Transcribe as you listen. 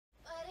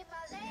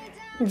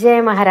जय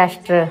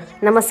महाराष्ट्र.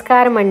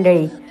 नमस्कार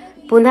मंडळी.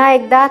 पुन्हा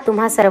एकदा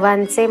तुम्हा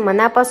सर्वांचे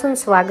मनापासून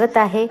स्वागत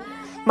आहे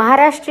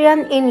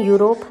महाराष्ट्रीयन इन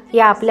युरोप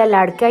या आपल्या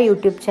लाडक्या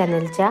यूट्यूब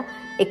चॅनलच्या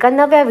एका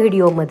नव्या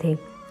व्हिडिओमध्ये.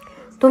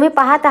 तुम्ही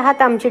पाहत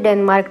आहात आमची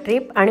डेन्मार्क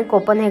ट्रिप आणि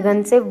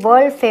कोपनहेगनचे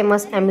world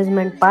famous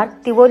amusement park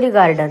Tivoli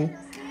garden.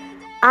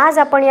 आज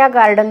आपण या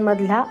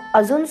गार्डनमधला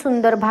अजून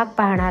सुंदर भाग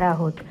पाहणार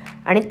आहोत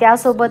आणि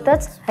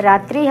त्यासोबतच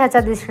रात्री ह्याचा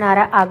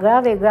दिसणारा आगळा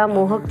वेगळा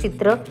मोहक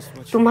चित्र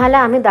तुम्हाला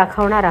आम्ही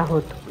दाखवणार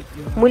आहोत.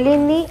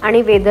 मुलींनी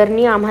आणि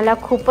वेदरनी आम्हाला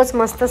खूपच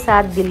मस्त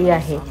साथ दिली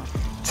आहे.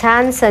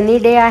 छान सनी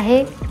डे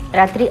आहे.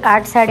 रात्री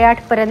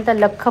 8-8:30 पर्यंत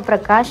लख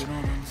प्रकाश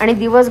आणि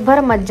दिवसभर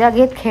मज्जा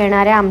घेत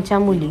खेळणाऱ्या आमच्या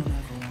मुली.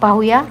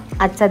 पाहूया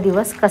आजचा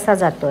दिवस कसा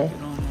जातोय.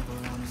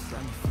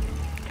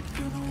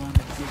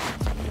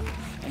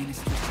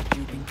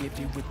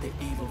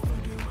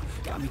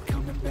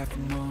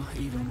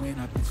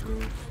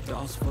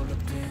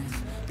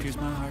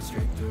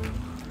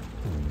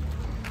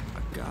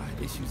 Got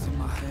issues in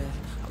my head.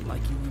 I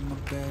like you in my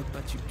bed,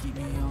 but you keep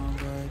me on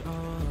red.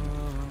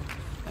 Oh,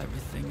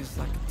 everything is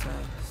like a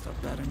test. I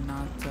better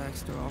not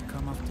text or I'll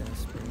come off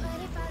desperate.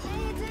 But if I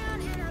lay down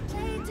and I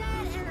play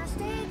dead and I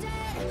stay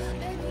dead,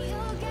 baby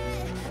you'll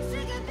get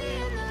sick of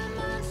being the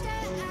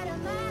monster out of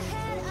my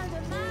head,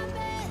 under my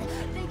bed,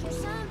 thinking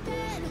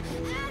something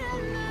out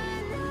of my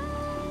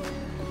nose.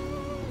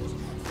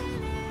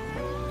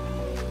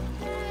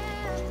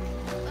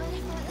 But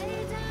if I lay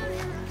down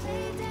and I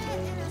play dead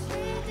and I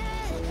stay dead.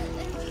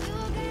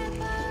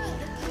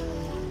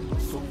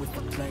 So if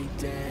I play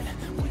dead,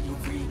 will you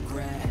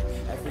regret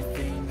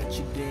everything that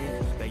you did,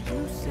 that you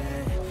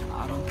said?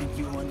 I don't think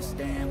you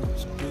understand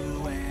what you're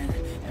doing,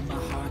 and my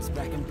heart's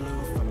black and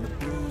blue from the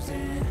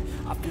bruising.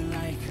 I feel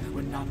like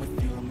when I'm with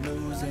you I'm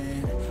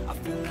losing. I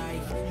feel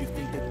like you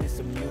think that this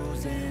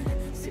amusing,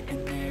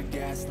 sitting there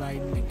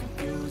gaslighting and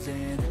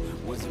confusing.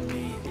 Was it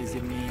me? Is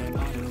it me? Am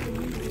I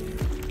deluded?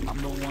 I'm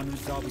the one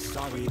who's always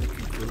sorry, the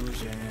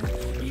conclusion.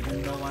 Even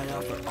though I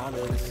offer all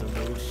of the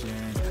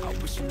solutions, I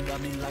wish you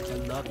loved me like I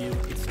love you,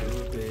 it's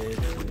stupid.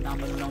 When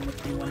I'm alone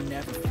with you I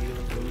never feel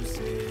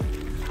lucid.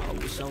 I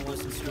wish I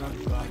wasn't struck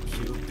by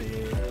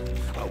Cupid.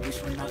 I wish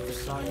when I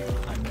first saw you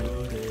I knew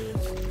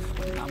this.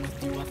 When I'm with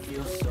you I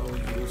feel so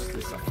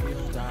useless. I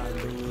feel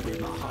diluted,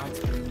 my heart's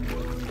been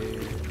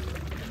wounded.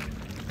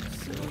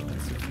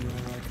 Silhouettes of you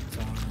are like a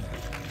taunt.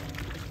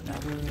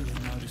 Never really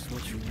know just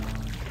what you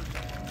want.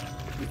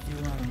 With you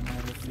I don't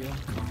ever feel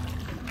calm.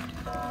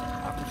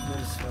 I can feel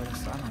the sweat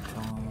inside my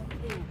palm.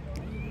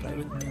 Play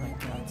with me like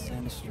cats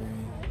and a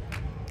string.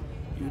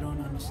 You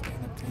don't understand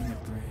the pain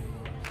it brings.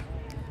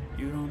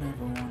 You don't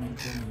ever wanna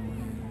give me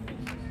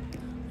wings.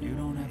 You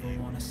don't ever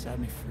wanna set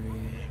me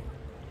free.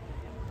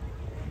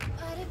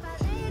 But if I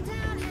lay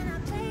down and I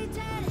play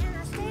dead and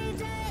I stay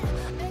dead,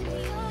 baby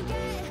you'll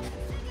get.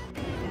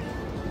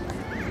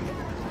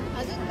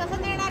 अजून कसं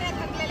देणार आहे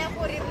थकलेल्या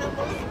पोरींना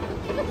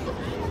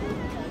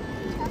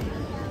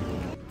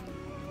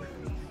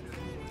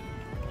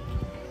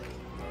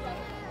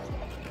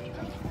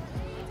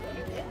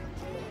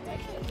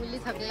मुली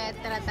थकल्या आहेत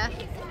तर आता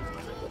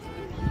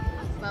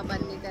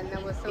बाबांनी त्यांना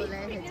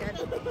बसवलंय ह्याच्यात.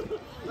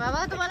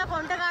 बाबा तुम्हाला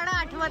कोणतं गाणं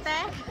आठवत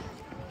आहे?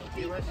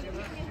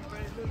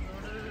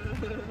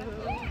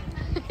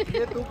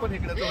 तू पण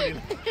इकडे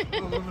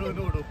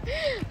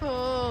हो.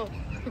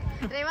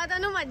 रेवा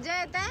तनू मज्जा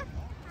येत आहे.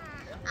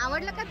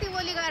 आवडलं का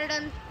तिवोली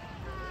गार्डन?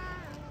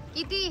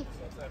 किती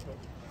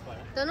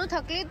तनू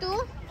थकली तू?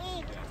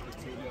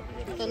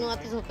 तनू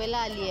आता झोपेला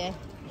आली आहे.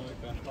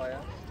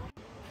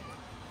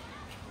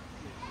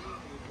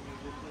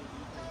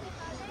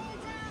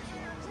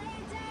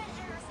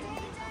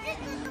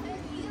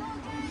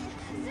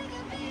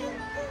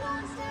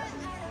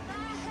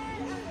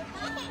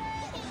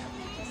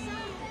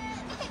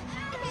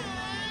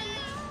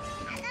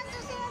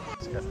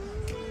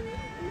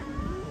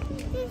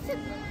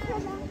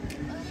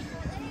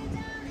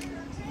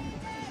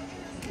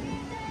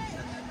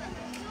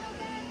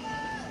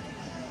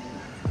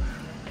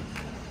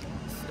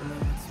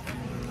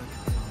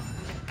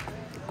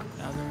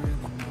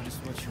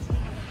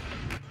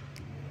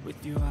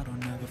 With you I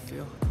don't ever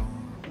feel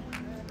calm.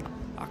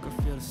 I can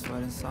feel the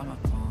sweat inside my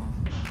palm.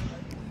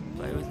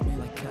 Play with me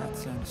like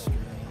cats and a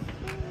string.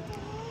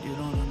 You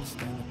don't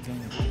understand the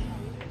pain it brings.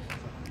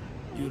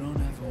 You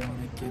don't ever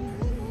wanna give me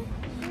wings.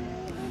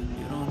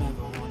 You don't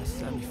ever wanna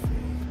set me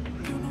free.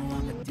 You know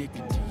I'm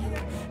addicted to you,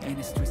 and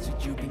it's twisted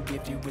you've been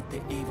gifted with the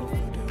evil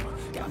voodoo.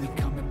 Got me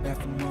coming back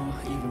for more,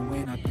 even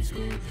when I've been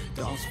screwed.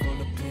 Dolls full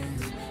of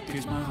pins,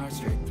 pierce my heart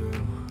straight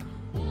through.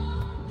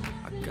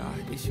 Got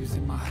issues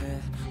in my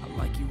head. I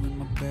like you in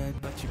my bed,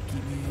 but you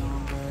keep me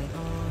on red.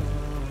 Oh,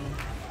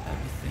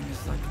 everything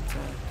is like a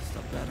test.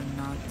 I better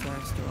not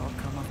text or I'll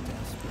come off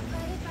desperate.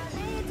 But if I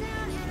lay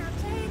down and I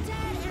play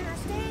dead and I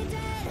stay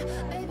dead,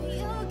 baby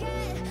you'll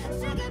get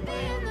sick of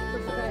being the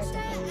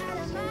monster out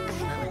of my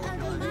head,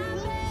 under my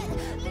bed,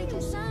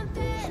 thinking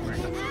something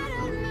out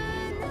of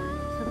my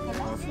nose.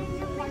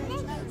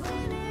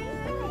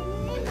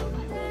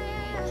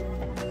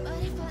 But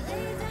if I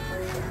lay down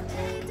and I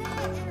play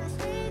dead and I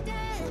stay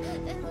dead,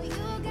 then will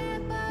you get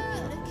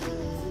bored?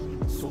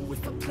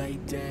 play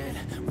dead?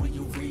 Will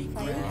you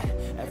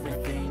regret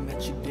everything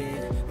that you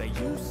did, that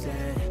you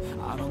said?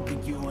 I don't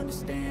think you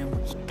understand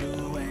what you're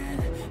doing,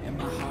 and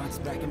my heart's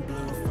black and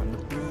blue from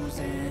the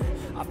bruising.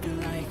 I feel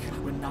like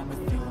when I'm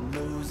with you I'm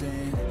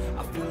losing.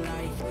 I feel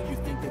like you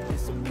think that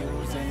this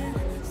amusing,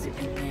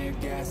 sitting there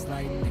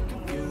gaslighting and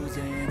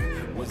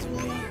confusing. Was it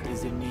me?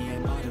 Is it me?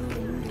 Am I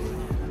deluded?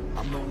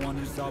 I'm the one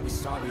who's always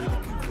sorry, the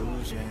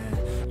conclusion.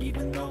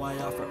 Even though I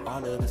offer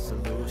all of the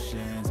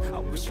solutions, I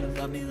wish you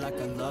loved me like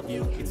I love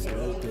you, it's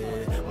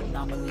stupid. When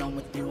I'm alone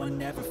with you I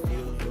never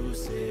feel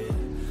lucid.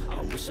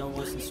 I wish I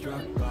wasn't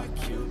struck by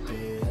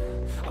Cupid.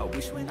 I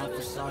wish when I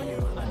first saw you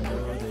I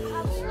knew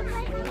this.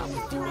 When I'm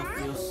with you I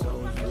feel so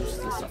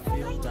useless, I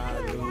feel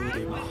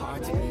diluted, my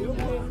heart's been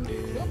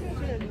wounded.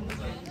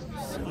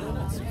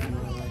 Silhouettes of you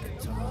are like a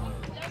taunt.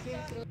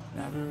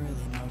 Never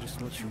really know just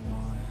what you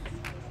want.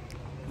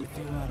 With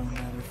you I don't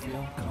ever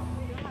feel calm.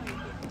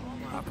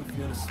 I can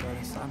feel the sweat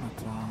inside my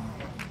palm.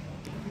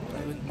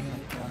 Play with me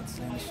like cats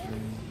in the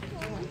street.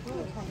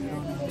 You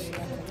don't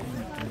understand the thing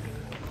you do.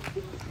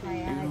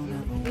 You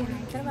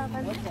don't ever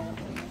wanna get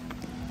me.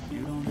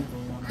 You don't ever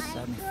wanna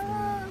set me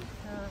free.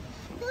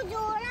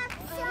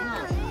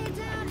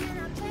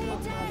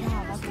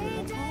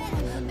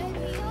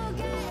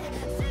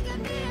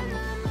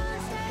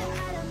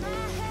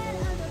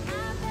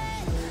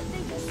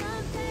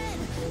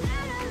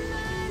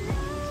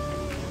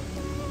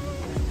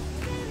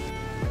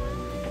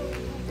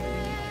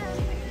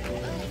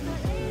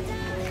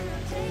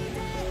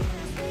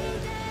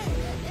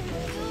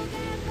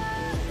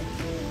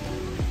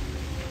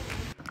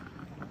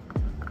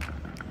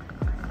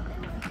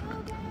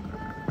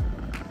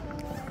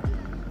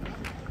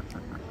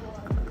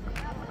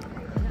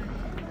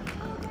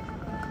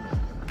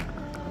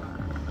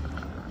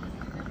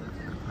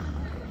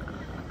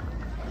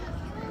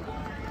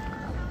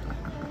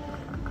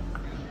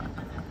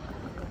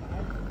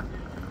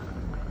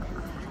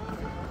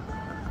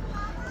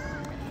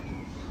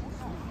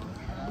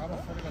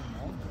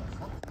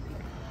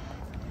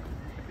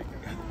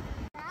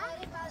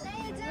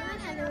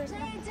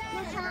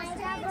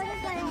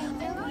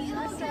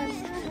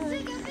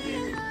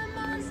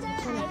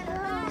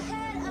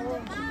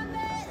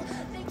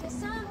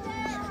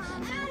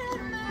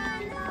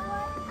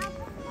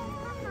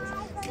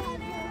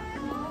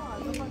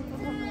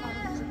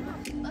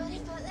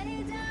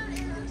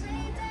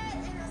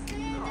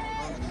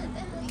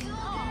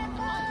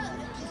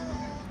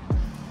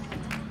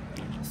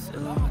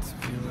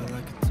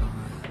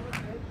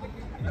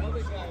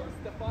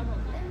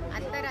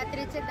 आता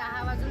रात्रीचे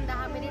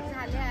 10:10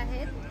 झाले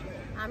आहेत.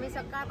 आम्ही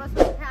सकाळपासून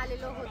इथे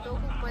आलेलो होतो,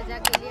 खूप मजा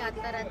केली.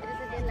 आता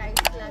रात्रीचे जे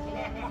लाईट्स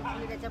लागले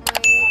आहेत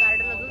त्याच्यामुळे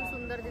गार्डन अजून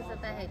सुंदर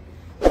दिसत आहे.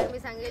 तर मी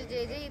सांगेल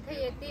जे जे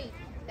इथे येतील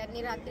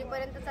त्यांनी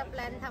रात्रीपर्यंतचा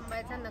प्लॅन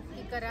थांबायचा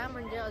नक्की करा,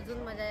 म्हणजे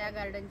अजून मजा या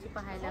गार्डनची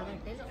पाहायला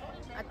भेटेल.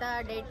 आता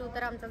डे 2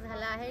 तर आमचा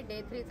झाला आहे,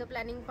 डे 3चं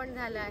प्लॅनिंग पण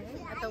झालं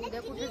आहे. आता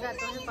उद्या कुठे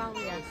जातो हे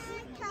पाहूया.